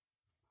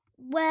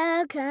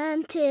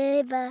Welcome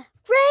to the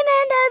Room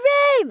in the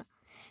Room,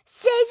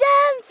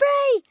 Season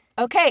 3.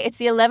 Okay, it's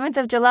the 11th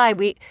of July.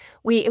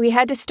 We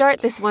had to start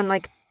this one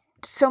like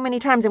so many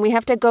times, and we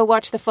have to go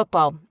watch the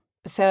football.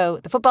 So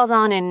the football's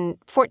on in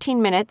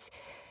 14 minutes.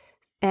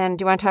 And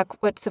do you want to talk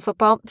what's the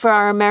football? For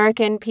our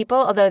American people,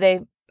 although they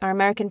are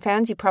American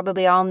fans, you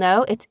probably all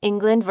know, it's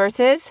England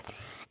versus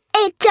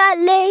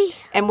Italy.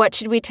 And what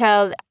should we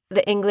tell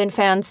the England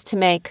fans to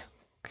make?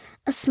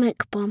 A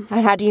smoke bomb.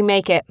 And how do you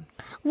make it?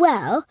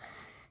 Well,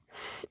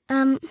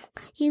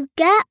 you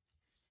get,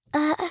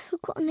 I've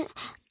forgotten it,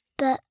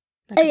 but,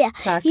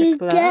 you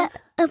glove.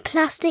 Get a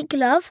plastic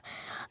glove,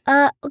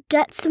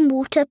 get some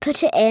water,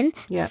 put it in,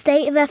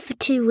 stay it there for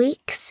 2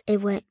 weeks.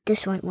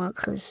 This won't work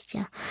because,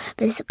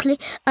 basically,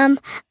 and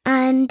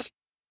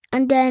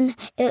then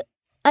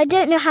I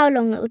don't know how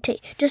long it will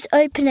take. Just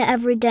open it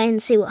every day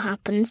and see what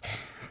happens.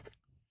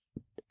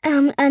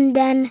 And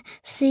then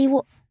see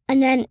what,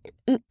 and then,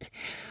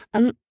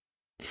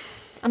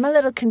 I'm a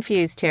little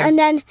confused here. And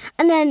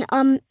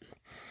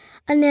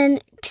then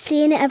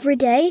seeing it every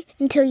day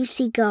until you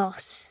see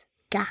gas.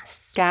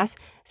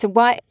 So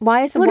why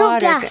is the water?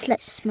 Not gas.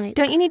 Let's smoke.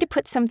 Don't you need to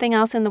put something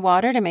else in the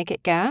water to make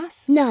it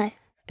gas? No.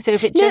 So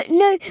if it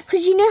no,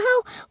 because you know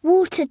how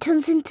water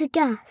turns into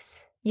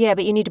gas. Yeah,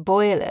 but you need to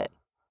boil it.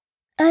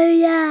 Oh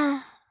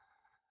yeah.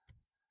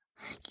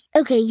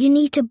 Okay, you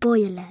need to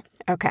boil it.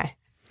 Okay.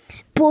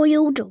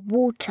 Boiled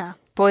water.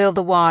 Boil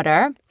the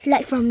water.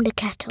 Like from the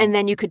kettle. And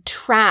then you could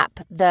trap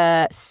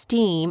the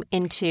steam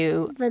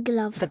into the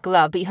glove.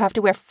 But you have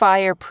to wear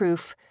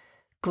fireproof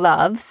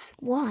gloves.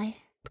 Why?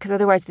 Because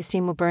otherwise the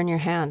steam will burn your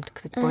hand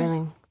because it's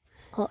boiling.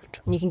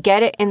 Hot. And you can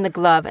get it in the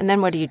glove. And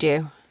then what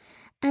do?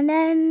 And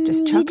then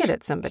just chuck it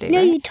at somebody, No,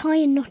 right? you tie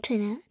a knot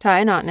in it. Tie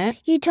a knot in it?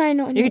 You tie a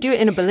knot in it. You could do it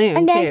in a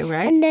balloon too,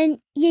 right? And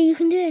then, you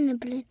can do it in a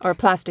balloon. Or a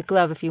plastic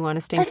glove if you want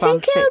a stink bomb. I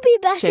think it'll be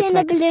better in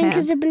a balloon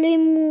because a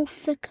balloon more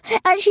thick.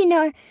 Actually,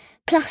 no.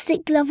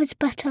 Plastic glove is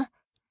better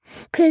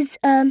because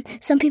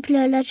some people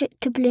are allergic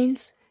to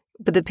balloons.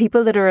 But the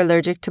people that are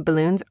allergic to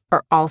balloons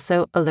are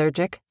also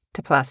allergic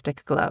to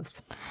plastic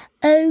gloves.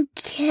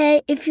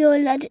 Okay, if you're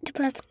allergic to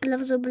plastic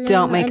gloves or balloons,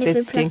 don't make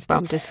this stink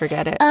bomb. Just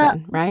forget it,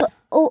 then, right?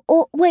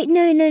 Wait,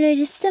 no. There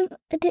is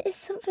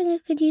something I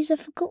could use. I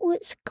forgot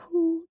what it's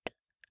called.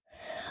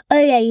 Oh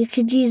yeah, you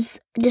could use.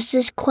 This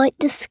is quite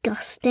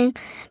disgusting,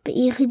 but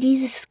you could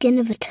use the skin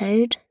of a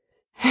toad.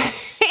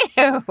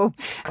 Ew.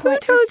 Who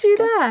told you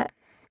that?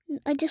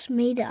 I just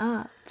made it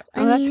up.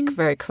 That's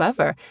very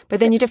clever.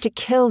 But then you'd have to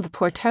kill the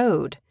poor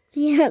toad.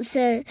 Yeah,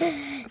 so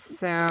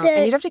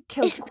and you'd have to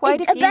kill quite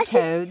a few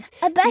toads.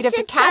 So you'd have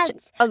to catch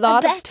a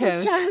lot of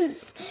toads.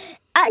 Chance.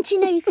 Actually,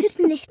 no, you could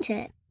knit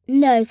it.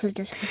 No, because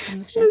there's holes in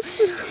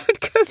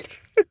the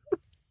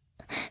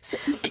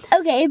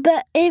okay,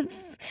 but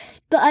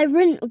I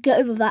wouldn't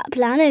go with that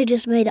plan. I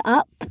just made it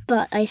up,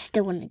 but I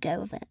still wouldn't go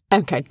with it.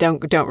 Okay,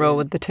 don't roll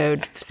with the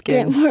toad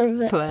skin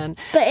plan.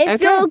 But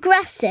if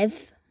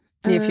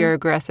you're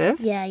aggressive,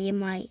 yeah, you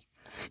might.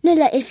 No,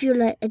 like if you're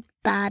like a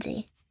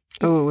baddie.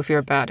 Oh, if you're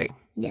a baddie.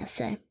 Yeah,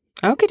 so.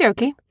 Okie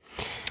dokie.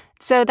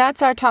 So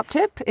that's our top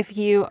tip. If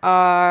you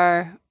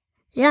are...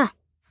 Yeah,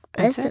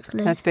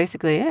 basically. That's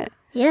basically it.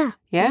 Yeah,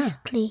 yeah.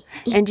 Basically.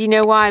 And do you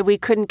know why we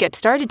couldn't get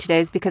started today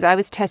is because I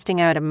was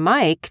testing out a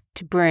mic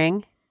to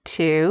bring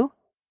to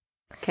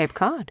Cape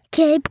Cod.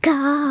 Cape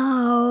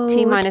Cod.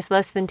 T-minus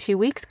less than 2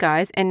 weeks,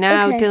 guys. And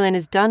now Dillon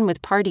is done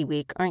with party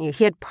week, aren't you?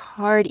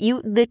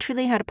 You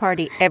literally had a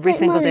party every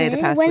single day of the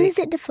past week. When is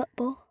it the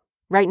football?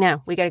 Right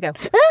now. We got to go.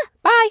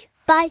 Bye.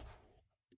 Bye.